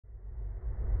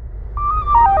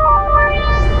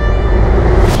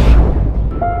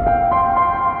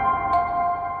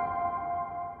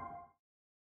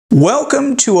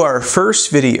Welcome to our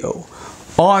first video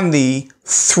on the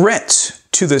threats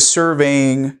to the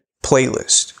surveying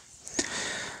playlist.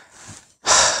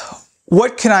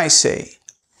 What can I say?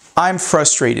 I'm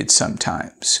frustrated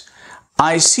sometimes.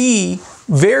 I see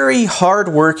very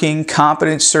hardworking,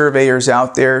 competent surveyors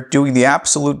out there doing the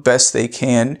absolute best they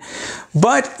can.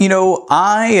 But,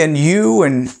 I and you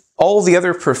and all the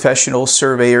other professional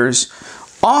surveyors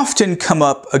often come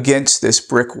up against this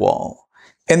brick wall.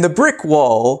 And the brick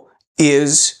wall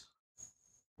is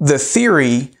the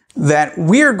theory that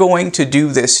we're going to do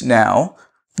this now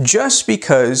just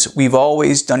because we've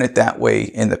always done it that way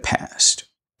in the past.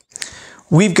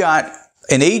 We've got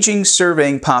an aging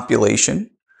surveying population.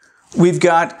 We've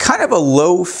got kind of a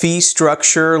low fee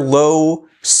structure, low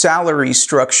salary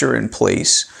structure in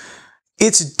place.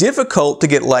 It's difficult to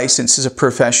get licensed as a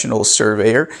professional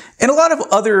surveyor and a lot of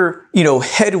other,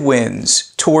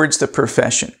 headwinds towards the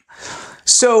profession.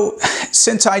 So,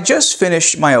 since I just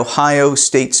finished my Ohio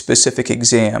state-specific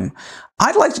exam,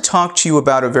 I'd like to talk to you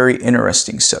about a very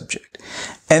interesting subject,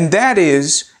 and that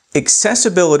is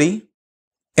accessibility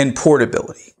and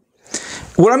portability.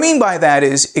 What I mean by that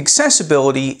is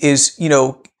accessibility is,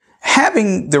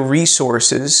 having the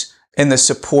resources and the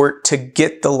support to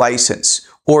get the license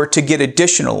or to get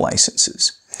additional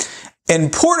licenses.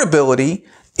 And portability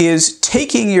is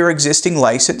taking your existing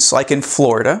license, like in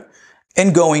Florida,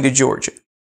 and going to Georgia.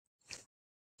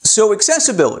 So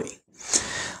accessibility.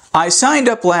 I signed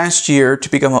up last year to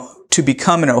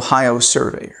become an Ohio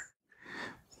surveyor.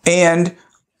 And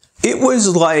it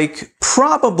was like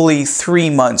probably 3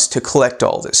 months to collect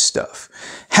all this stuff.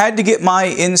 Had to get my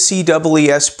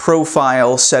NCCES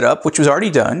profile set up, which was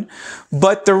already done,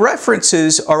 but the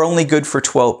references are only good for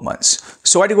 12 months.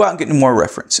 So I had to go out and get more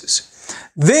references.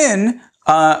 Then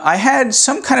I had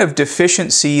some kind of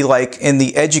deficiency like in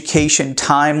the education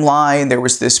timeline. There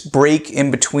was this break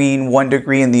in between one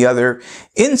degree and the other.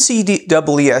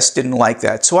 NCCES didn't like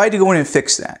that, so I had to go in and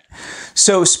fix that.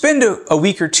 So spend a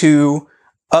week or two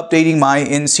updating my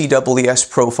NCCES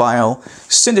profile,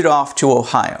 send it off to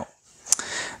Ohio.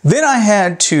 Then I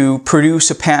had to produce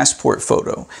a passport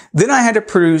photo. Then I had to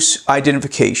produce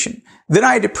identification. Then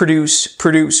I had to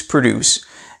produce,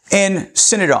 and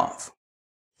send it off.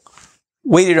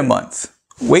 Waited a month,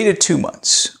 waited 2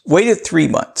 months, waited 3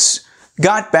 months,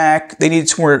 got back, they needed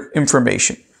some more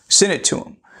information, sent it to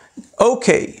them.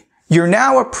 Okay, you're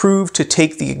now approved to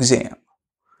take the exam.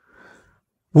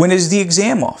 When is the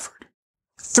exam offered?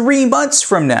 3 months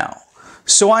from now.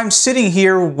 So I'm sitting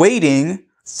here waiting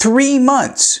 3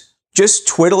 months, just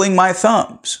twiddling my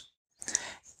thumbs.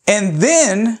 And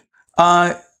then,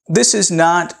 this is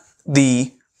not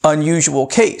the unusual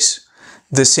case.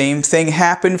 The same thing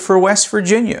happened for West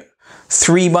Virginia.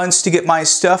 3 months to get my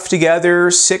stuff together,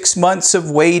 6 months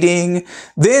of waiting.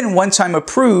 Then once I'm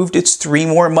approved, it's 3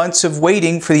 more months of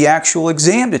waiting for the actual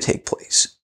exam to take place.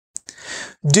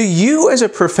 Do you as a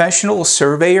professional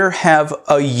surveyor have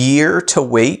a year to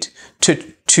wait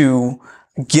to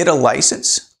get a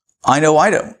license? I know I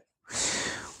don't.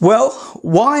 Well,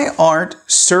 why aren't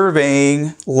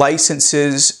surveying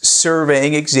licenses,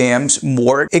 surveying exams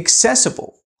more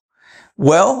accessible?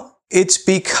 Well, it's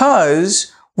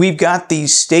because we've got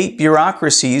these state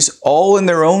bureaucracies all in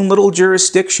their own little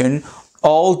jurisdiction,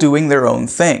 all doing their own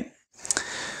thing.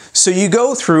 So you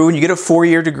go through and you get a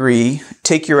 4-year degree,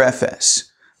 take your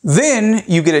FS. Then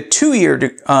you get a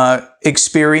 2-year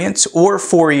experience or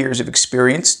 4 years of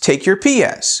experience, take your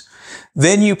PS.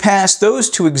 Then you pass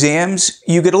those 2 exams,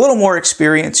 you get a little more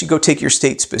experience, you go take your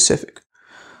state specific.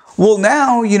 Well,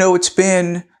 now, it's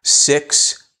been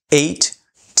 6, 8,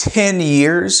 10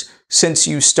 years since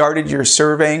you started your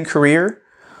surveying career.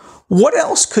 What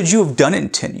else could you have done in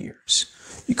 10 years?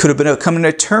 You could have become an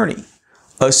attorney,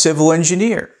 a civil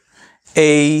engineer,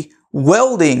 a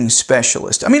welding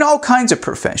specialist. All kinds of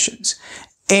professions.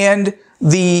 And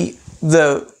the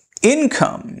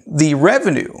income, the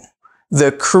revenue,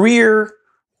 the career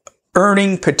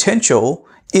earning potential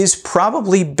is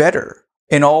probably better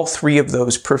in all 3 of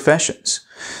those professions.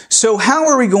 So how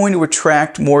are we going to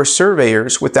attract more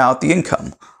surveyors without the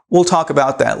income? We'll talk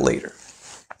about that later.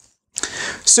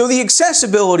 So the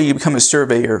accessibility to become a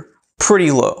surveyor,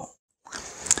 pretty low.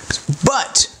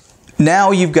 But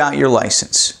now you've got your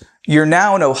license. You're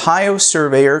now an Ohio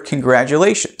surveyor.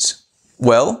 Congratulations.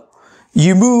 Well,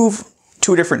 you move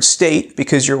to a different state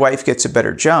because your wife gets a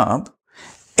better job.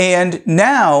 And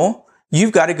now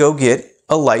you've got to go get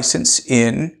a license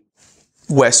in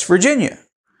West Virginia.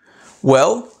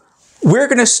 Well, we're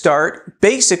going to start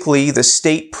basically the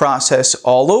state process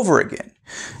all over again.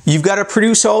 You've got to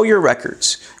produce all your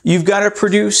records. You've got to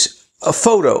produce a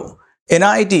photo, an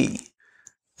ID,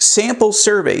 sample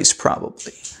surveys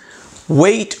probably.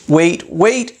 Wait,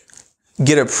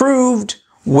 get approved,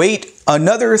 wait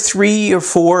another 3 or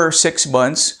 4 or 6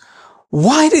 months.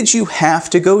 Why did you have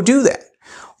to go do that?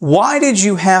 Why did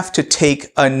you have to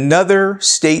take another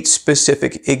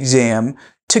state-specific exam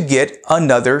to get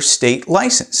another state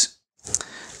license?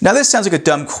 Now, this sounds like a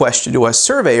dumb question to us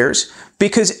surveyors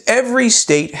because every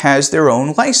state has their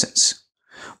own license.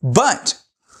 But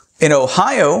in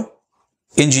Ohio,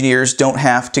 engineers don't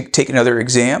have to take another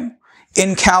exam.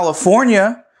 In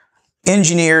California,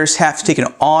 engineers have to take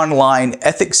an online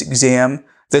ethics exam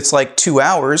that's like 2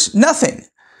 hours, nothing.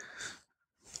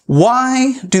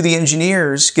 Why do the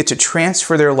engineers get to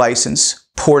transfer their license,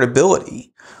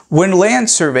 portability, when land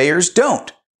surveyors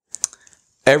don't?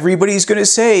 Everybody's going to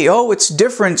say, oh, it's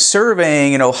different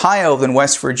surveying in Ohio than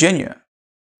West Virginia.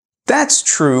 That's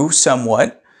true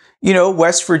somewhat. You know,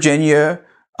 West Virginia,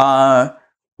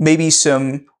 maybe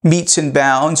some meets and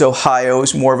bounds. Ohio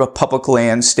is more of a public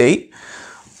land state.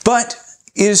 But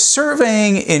is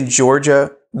surveying in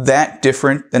Georgia that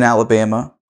different than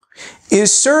Alabama?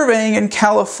 Is surveying in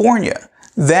California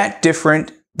that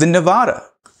different than Nevada?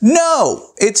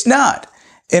 No, it's not.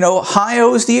 And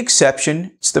Ohio is the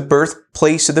exception. It's the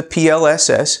birthplace of the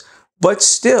PLSS. But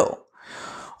still,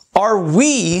 are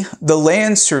we, the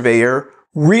land surveyor,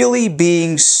 really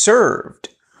being served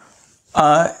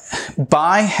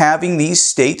by having these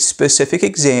state-specific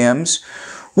exams,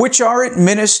 which are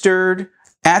administered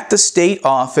at the state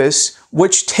office,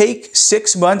 which take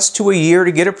 6 months to a year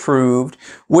to get approved,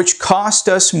 which cost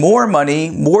us more money,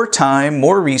 more time,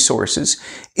 more resources?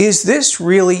 Is this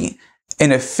really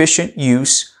an efficient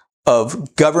use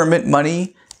of government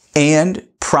money and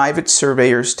private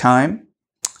surveyors' time?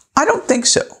 I don't think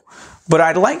so. But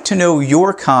I'd like to know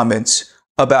your comments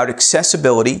about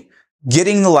accessibility,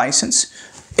 getting the license,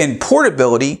 and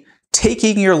portability,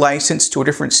 taking your license to a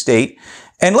different state.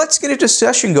 And let's get a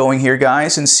discussion going here,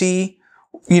 guys, and see,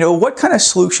 what kind of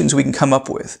solutions we can come up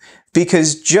with.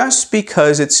 Because just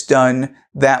because it's done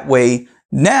that way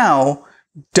now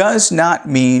does not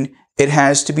mean it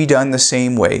has to be done the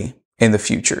same way in the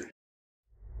future.